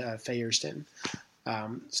 J.P. Fayerston.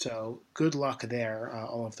 So good luck there,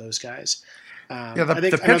 all of those guys.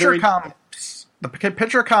 The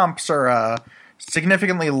pitcher comps are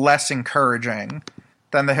significantly less encouraging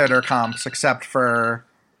than the hitter comps, except for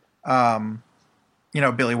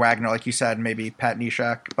Billy Wagner, like you said, maybe Pat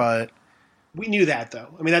Neshek, but we knew that, though.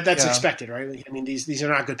 I mean, that's expected, right? I mean, these are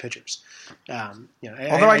not good pitchers.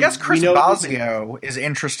 Although I guess Chris Bosio is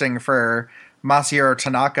interesting for Masahiro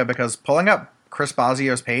Tanaka, because pulling up Chris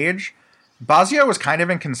Bosio's page, Bosio was kind of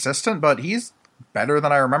inconsistent, but he's better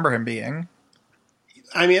than I remember him being.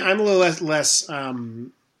 I mean, I'm a little less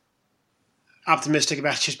optimistic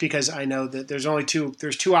about it, just because I know that there's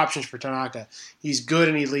two options for Tanaka. He's good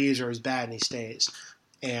and he leaves, or he's bad and he stays.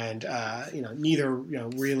 And neither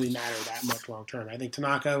really matter that much long term. I think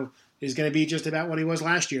Tanaka is going to be just about what he was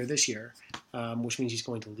last year, this year, which means he's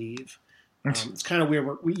going to leave. It's kind of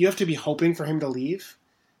weird. You have to be hoping for him to leave,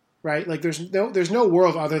 right? Like there's no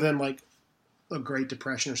world other than like a Great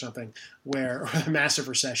Depression or something, or a massive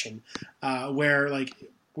recession, where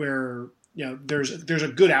there's a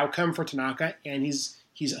good outcome for Tanaka and he's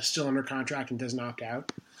still under contract and doesn't opt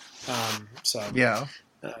out.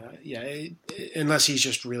 Unless he's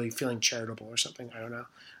just really feeling charitable or something, I don't know.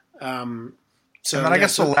 And then I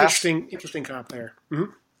guess the last interesting comp there.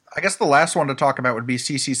 Mm-hmm. I guess the last one to talk about would be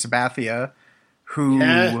CC Sabathia,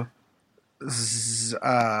 who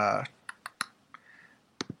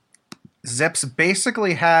Zips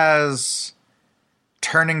basically has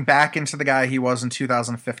turning back into the guy he was in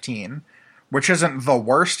 2015, which isn't the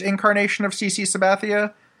worst incarnation of CC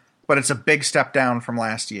Sabathia, but it's a big step down from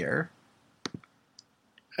last year.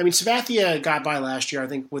 I mean, Sabathia got by last year, I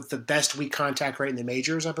think, with the best weak contact rate in the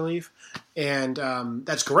majors, I believe. And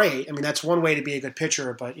that's great. I mean, that's one way to be a good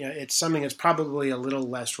pitcher, but it's something that's probably a little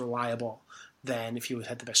less reliable than if you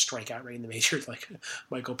had the best strikeout rate in the majors, like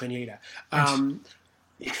Michael Pineda.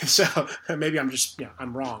 So maybe I'm just,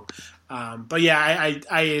 I'm wrong. But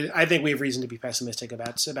I think we have reason to be pessimistic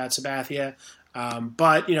about Sabathia.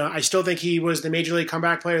 But I still think he was the Major League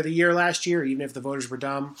Comeback Player of the Year last year, even if the voters were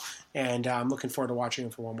dumb. And I'm looking forward to watching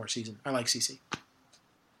him for one more season. I like CC.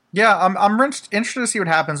 Yeah, I'm interested to see what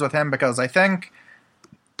happens with him, because I think,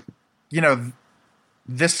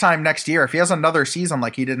 this time next year, if he has another season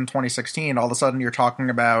like he did in 2016, all of a sudden you're talking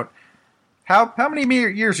about how many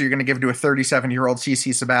years are you going to give to a 37-year-old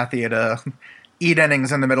CC Sabathia to eat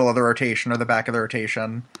innings in the middle of the rotation or the back of the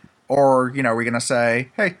rotation? Or, are we going to say,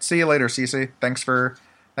 hey, see you later, CC. Thanks for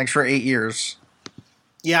 8 years.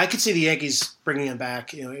 Yeah, I could see the Yankees bringing him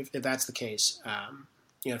back, if that's the case.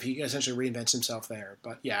 If he essentially reinvents himself there.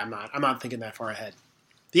 But yeah, I'm not thinking that far ahead.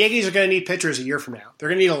 The Yankees are going to need pitchers a year from now. They're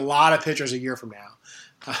going to need a lot of pitchers a year from now.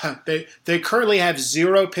 They currently have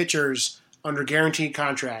 0 pitchers under guaranteed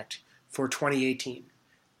contract for 2018.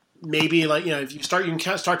 Maybe if you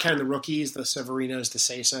can start counting the rookies, the Severinos, the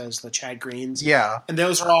Cesas, the Chad Greens. Yeah. And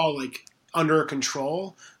those are all under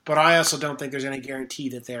control. But I also don't think there's any guarantee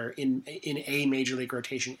that they're in a major league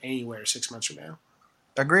rotation anywhere 6 months from now.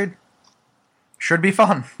 Agreed. Should be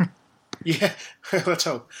fun. Yeah, let's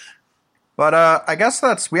hope. But I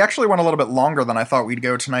guess we actually went a little bit longer than I thought we'd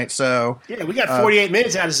go tonight. So yeah, we got 48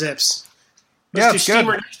 minutes out of Zips. Let's do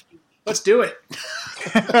Steamer. Let's do it.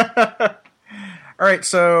 All right,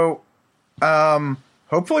 so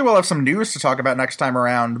hopefully we'll have some news to talk about next time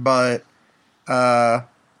around. But I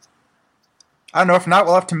don't know. If not,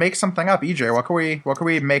 we'll have to make something up. EJ, what can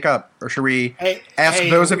we make up? Or should we ask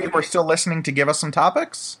those of you who are still listening to give us some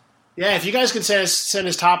topics? Yeah, if you guys could send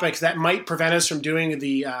us topics, that might prevent us from doing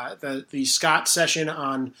the Scott session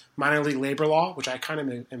on minor league labor law, which I kind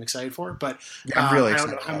of am excited for. But yeah, I'm really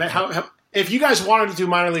excited. If you guys wanted to do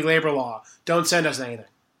minor league labor law, don't send us anything.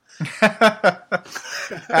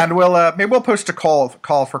 And maybe we'll post a call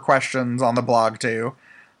for questions on the blog too.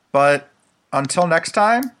 But until next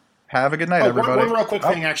time, have a good night, everybody. One real quick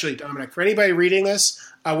thing, actually, Dominic. For anybody reading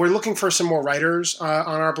this, we're looking for some more writers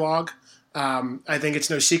on our blog. I think it's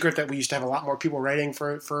no secret that we used to have a lot more people writing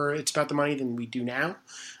for It's About the Money than we do now.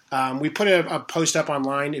 We put a post up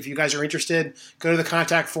online. If you guys are interested, go to the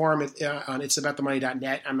contact form on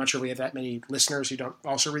itsaboutthemoney.net. I'm not sure we have that many listeners who don't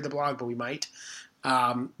also read the blog, but we might.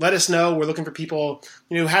 Let us know. We're looking for people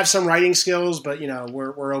who have some writing skills, but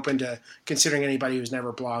we're open to considering anybody who's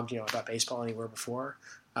never blogged about baseball anywhere before.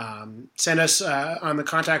 Send us on the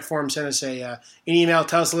contact form. Send us an email.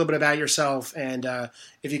 Tell us a little bit about yourself, and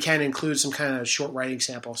if you can, include some kind of short writing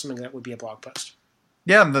sample, something that would be a blog post.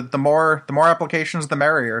 Yeah, the more applications, the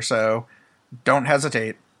merrier. So don't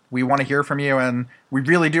hesitate. We want to hear from you, and we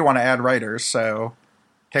really do want to add writers. So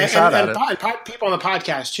take a shot at it. People on the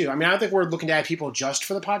podcast too. I mean, I don't think we're looking to add people just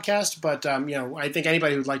for the podcast, but I think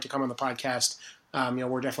anybody who'd like to come on the podcast,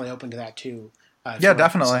 we're definitely open to that too. Yeah,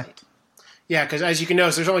 definitely. Yeah, because as you can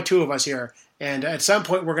notice, there's only 2 of us here, and at some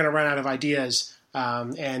point we're going to run out of ideas.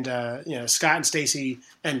 Scott and Stacy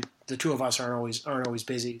and the 2 of us aren't always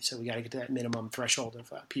busy, so we got to get to that minimum threshold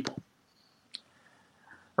of people.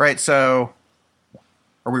 Right. So,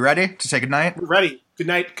 are we ready to say goodnight? We're ready. Good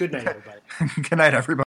night, everybody. Good night, everybody.